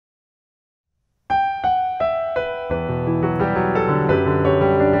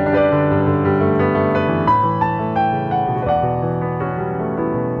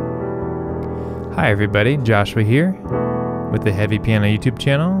Hi everybody, Joshua here with the Heavy Piano YouTube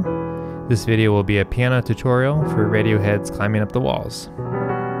channel. This video will be a piano tutorial for Radiohead's Climbing Up the Walls.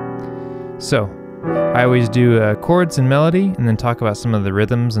 So, I always do chords and melody and then talk about some of the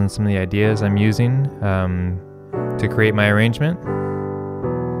rhythms and some of the ideas I'm using to create my arrangement.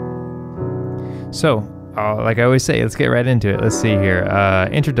 So, like I always say, let's get right into it. Let's see here.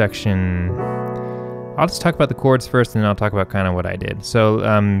 Introduction. I'll just talk about the chords first and then I'll talk about kind of what I did. So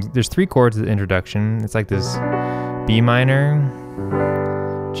there's 3 chords of the introduction. It's like this B minor,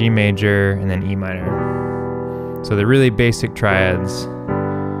 G major, and then E minor. So they're really basic triads,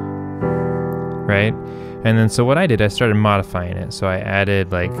 right? And then so what I did, I started modifying it. So I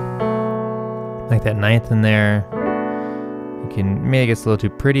added like that ninth in there. Maybe it gets a little too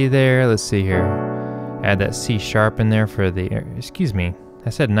pretty there. Let's see here. Add that C sharp in there for the, excuse me. I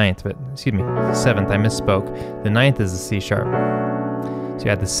said ninth, but excuse me, 7th, I misspoke. The 9th is the C sharp. So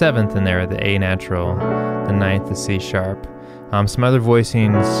you add the 7th in there, the A natural, the 9th, the C sharp. Some other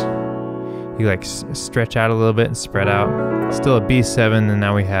voicings, you like stretch out a little bit and spread out. Still a B7, and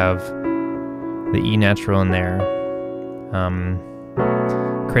now we have the E natural in there.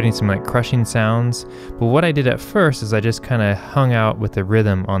 Creating some like crushing sounds. But what I did at first is I just kind of hung out with the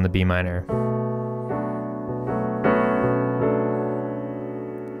rhythm on the B minor.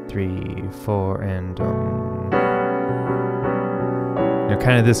 3, 4, and you know,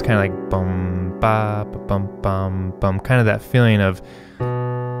 kind of this kind of like bum ba bum bum bum, kind of that feeling of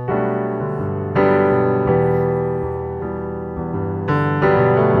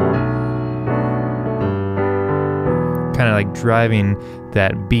kind of like driving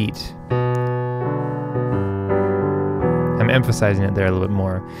that beat. I'm emphasizing it there a little bit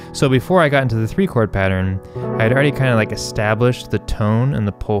more. So before I got into the 3-chord pattern, I had already kind of like established the tone and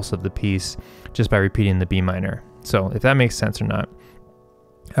the pulse of the piece just by repeating the B minor. So if that makes sense or not,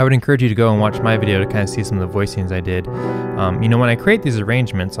 I would encourage you to go and watch my video to kind of see some of the voicings I did. You know, when I create these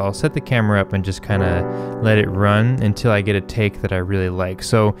arrangements, I'll set the camera up and just kind of let it run until I get a take that I really like.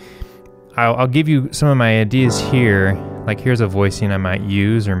 So I'll give you some of my ideas here. Like here's a voicing I might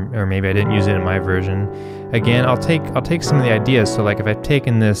use, or maybe I didn't use it in my version. Again, I'll take some of the ideas. So like if I've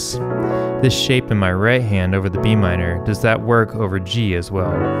taken this shape in my right hand over the B minor, does that work over G as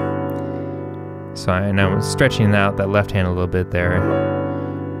well? So I know I'm stretching out that left hand a little bit there.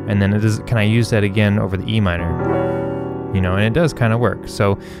 And then can I use that again over the E minor? You know, and it does kind of work.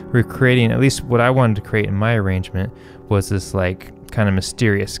 So we're creating, at least what I wanted to create in my arrangement was this like kind of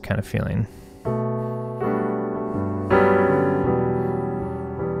mysterious kind of feeling.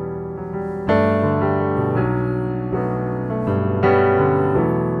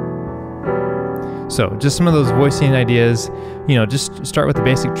 So just some of those voicing ideas, you know, just start with the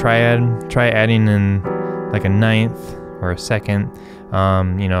basic triad, try adding in like a 9th or a 2nd,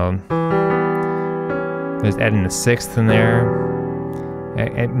 you know, there's adding the 6th in there.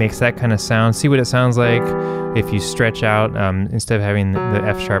 It makes that kind of sound. See what it sounds like if you stretch out, instead of having the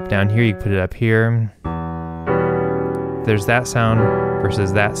F sharp down here, you put it up here. There's that sound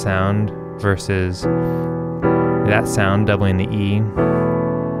versus that sound versus that sound doubling the E.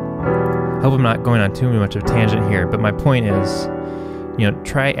 I hope I'm not going on too much of a tangent here, but my point is, you know,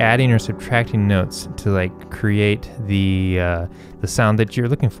 try adding or subtracting notes to like create the sound that you're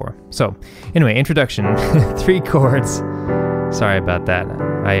looking for. So anyway, introduction, 3 chords. Sorry about that.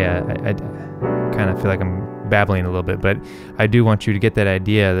 I kind of feel like I'm babbling a little bit, but I do want you to get that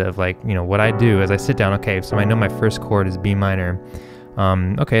idea of like, you know, what I do as I sit down. Okay, so I know my first chord is B minor.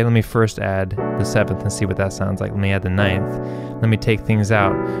 Okay, let me first add the 7th and see what that sounds like. Let me add the 9th. Let me take things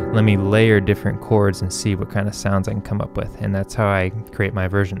out. Let me layer different chords and see what kind of sounds I can come up with. And that's how I create my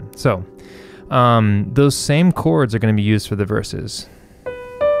version. So, those same chords are going to be used for the verses.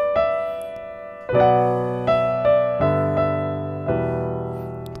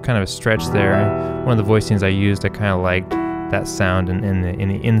 Kind of a stretch there. One of the voicings I used, I kind of liked that sound in the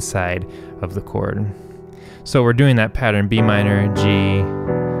inside of the chord. So we're doing that pattern: B minor, G,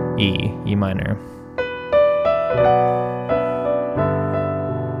 E, E minor.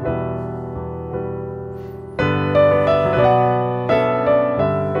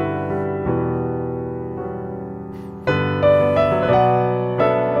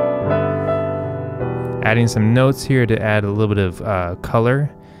 Adding some notes here to add a little bit of color.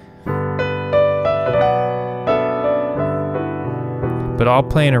 But all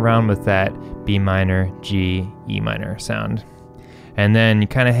playing around with that B minor, G, E minor sound. And then you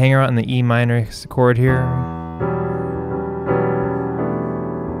kind of hang around in the E minor chord here.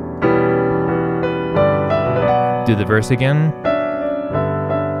 Do the verse again.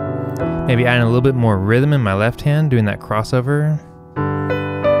 Maybe adding a little bit more rhythm in my left hand, doing that crossover.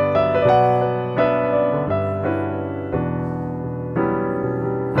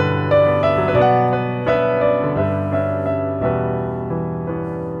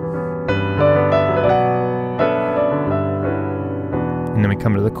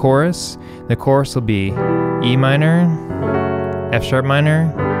 come to the chorus. The chorus will be E minor, F sharp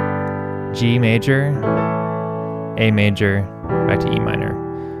minor, G major, A major, back to E minor.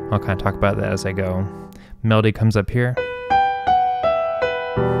 I'll kind of talk about that as I go. Melody comes up here.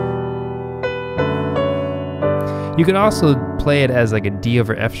 You could also play it as like a D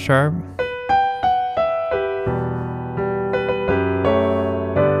over F sharp.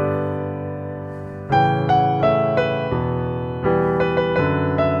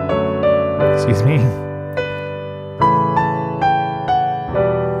 Excuse me.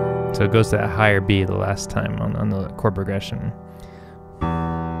 So it goes to that higher B the last time on the chord progression.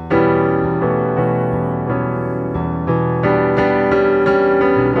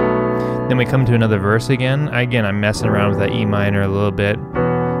 Then we come to another verse again. Again, I'm messing around with that E minor a little bit.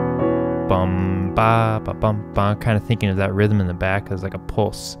 Bum, ba, ba, bum, ba. Kind of thinking of that rhythm in the back as like a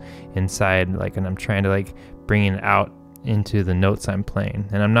pulse inside, like, and I'm trying to like bring it out into the notes I'm playing.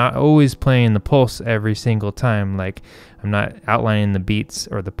 And I'm not always playing the pulse every single time. Like, I'm not outlining the beats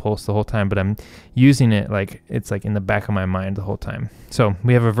or the pulse the whole time, but I'm using it like it's like in the back of my mind the whole time. So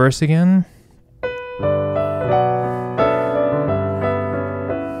we have a verse again.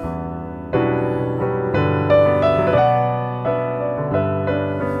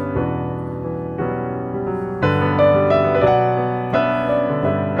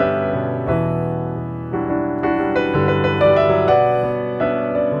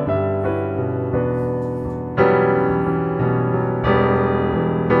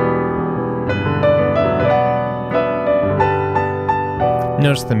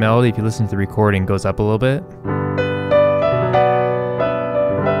 Notice the melody, if you listen to the recording, goes up a little bit.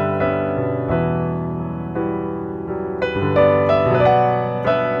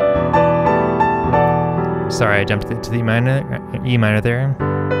 Sorry, I jumped to the E minor there.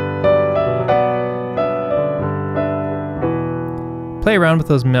 Play around with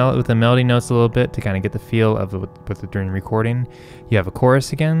those with the melody notes a little bit to kind of get the feel of it during the recording. You have a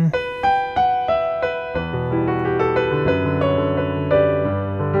chorus again.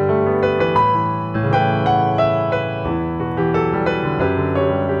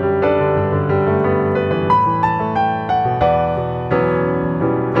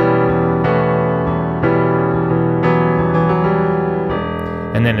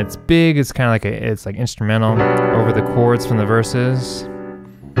 And then it's big, it's kind of like it's like instrumental over the chords from the verses.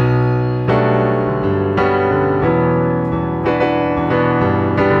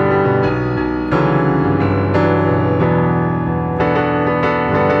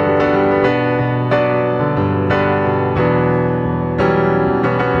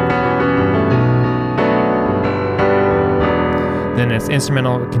 Then it's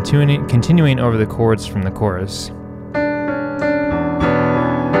instrumental continuing over the chords from the chorus.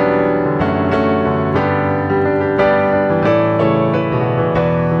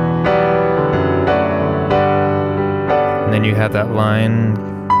 And then you have that line.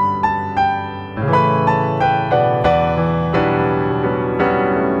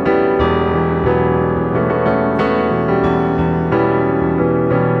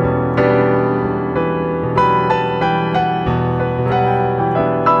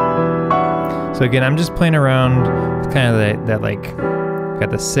 So again, I'm just playing around with kind of that like,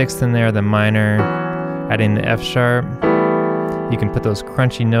 got the sixth in there, the minor, adding the F sharp. You can put those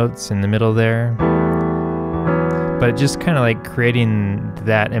crunchy notes in the middle there. But just kind of like creating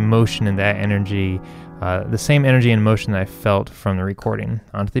that emotion and that energy, the same energy and emotion that I felt from the recording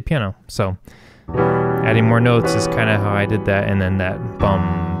onto the piano. So adding more notes is kind of how I did that, and then that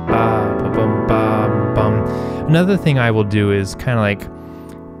bum, ba, ba, bum, ba, bum. Another thing I will do is kind of like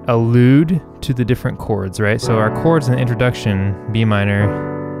allude to the different chords, right? So our chords in the introduction, B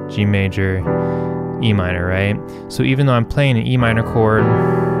minor, G major, E minor, right? So even though I'm playing an E minor chord,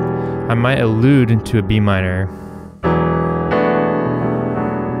 I might allude to a B minor,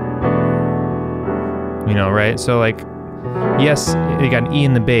 you know, right? So like, yes, you got an E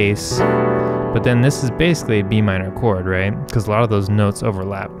in the bass, but then this is basically a B minor chord, right? Because a lot of those notes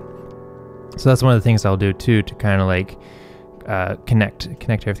overlap. So that's one of the things I'll do too, to kind of like connect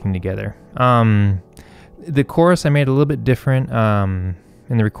everything together. The chorus I made a little bit different.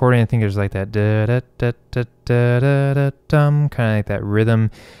 In the recording, I think there's like that da da da da da da da dum, kind of like that rhythm,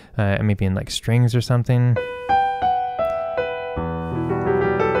 maybe in like strings or something.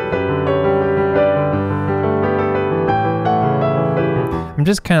 I'm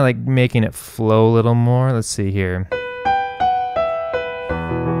just kind of like making it flow a little more. Let's see here.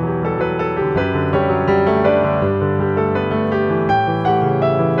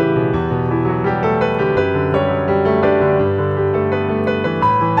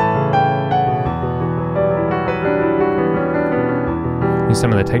 You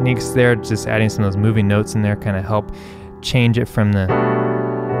techniques there, just adding some of those moving notes in there kind of help change it from the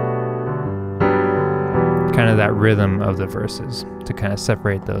kind of that rhythm of the verses to kind of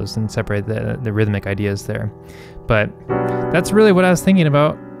separate those and separate the rhythmic ideas there. But that's really what I was thinking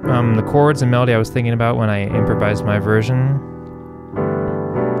about. The chords and melody I was thinking about when I improvised my version.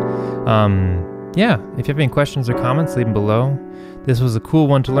 Yeah, if you have any questions or comments, leave them below. This was a cool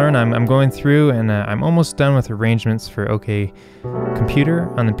one to learn. I'm going through and I'm almost done with arrangements for OK Computer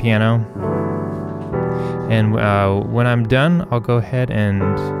on the piano. And when I'm done, I'll go ahead and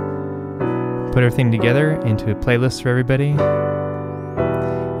put everything together into a playlist for everybody.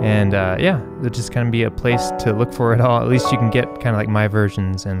 And yeah, it'll just kind of be a place to look for it all. At least you can get kind of like my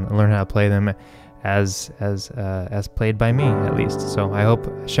versions and learn how to play them as played by me, at least. So I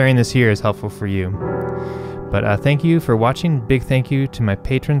hope sharing this here is helpful for you. But thank you for watching. Big thank you to my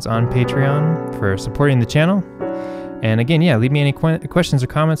patrons on Patreon for supporting the channel. And again, yeah, leave me any questions or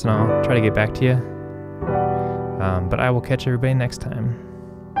comments and I'll try to get back to you. But I will catch everybody next time.